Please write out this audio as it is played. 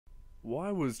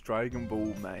Why was Dragon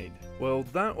Ball made? Well,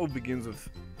 that all begins with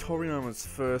Toriyama's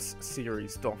first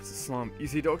series, Dr. Slump. You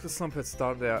see, Dr. Slump had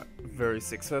started out very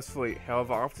successfully,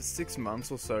 however after 6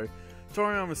 months or so,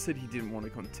 Toriyama said he didn't want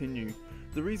to continue.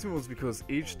 The reason was because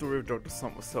each story of Dr.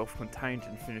 Slump was self-contained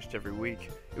and finished every week.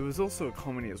 It was also a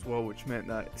comedy as well, which meant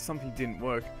that if something didn't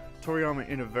work, Toriyama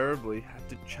invariably had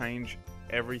to change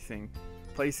everything,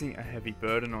 placing a heavy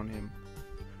burden on him.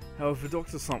 However,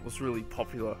 Dr. Slump was really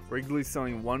popular, regularly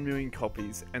selling 1 million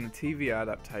copies, and the TV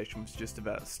adaptation was just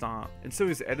about to start. And so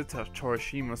his editor,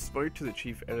 Torishima, spoke to the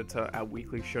chief editor at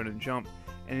Weekly Shonen Jump,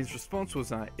 and his response was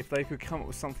that if they could come up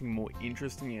with something more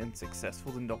interesting and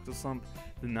successful than Dr. Slump,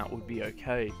 then that would be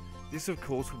okay. This of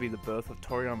course would be the birth of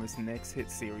Toriyama's next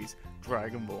hit series,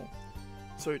 Dragon Ball.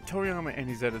 So Toriyama and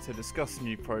his editor discussed the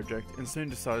new project and soon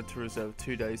decided to reserve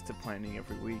 2 days to planning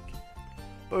every week.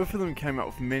 Both of them came up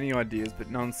with many ideas, but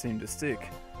none seemed to stick,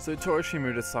 so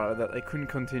Torishima decided that they couldn't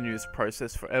continue this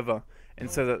process forever,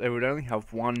 and so that they would only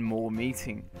have one more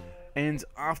meeting. And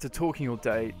after talking all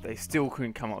day, they still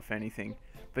couldn't come up with anything.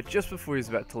 But just before he was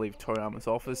about to leave Toriyama's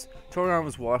office,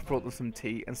 Toriyama's wife brought them some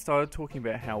tea and started talking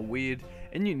about how weird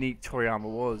and unique Toriyama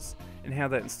was, and how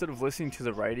that instead of listening to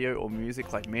the radio or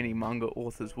music like many manga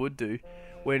authors would do,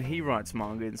 when he writes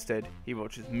manga instead, he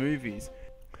watches movies.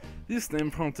 This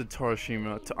then prompted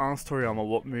Torishima to ask Toriyama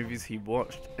what movies he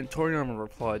watched, and Toriyama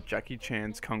replied Jackie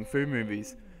Chan's Kung Fu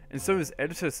movies, and so his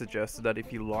editor suggested that if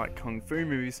he liked Kung Fu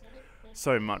movies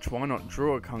so much, why not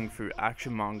draw a Kung Fu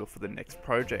action manga for the next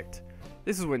project?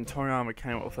 This is when Toriyama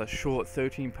came up with a short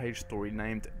 13-page story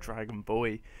named Dragon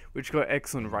Boy, which got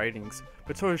excellent ratings,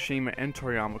 but Torishima and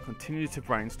Toriyama continued to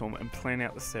brainstorm and plan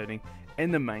out the setting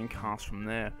and the main cast from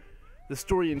there. The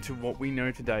story into what we know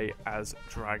today as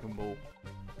Dragon Ball.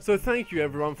 So thank you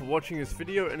everyone for watching this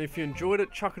video, and if you enjoyed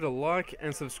it, chuck it a like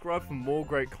and subscribe for more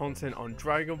great content on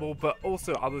Dragon Ball, but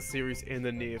also other series in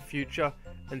the near future,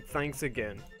 and thanks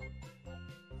again.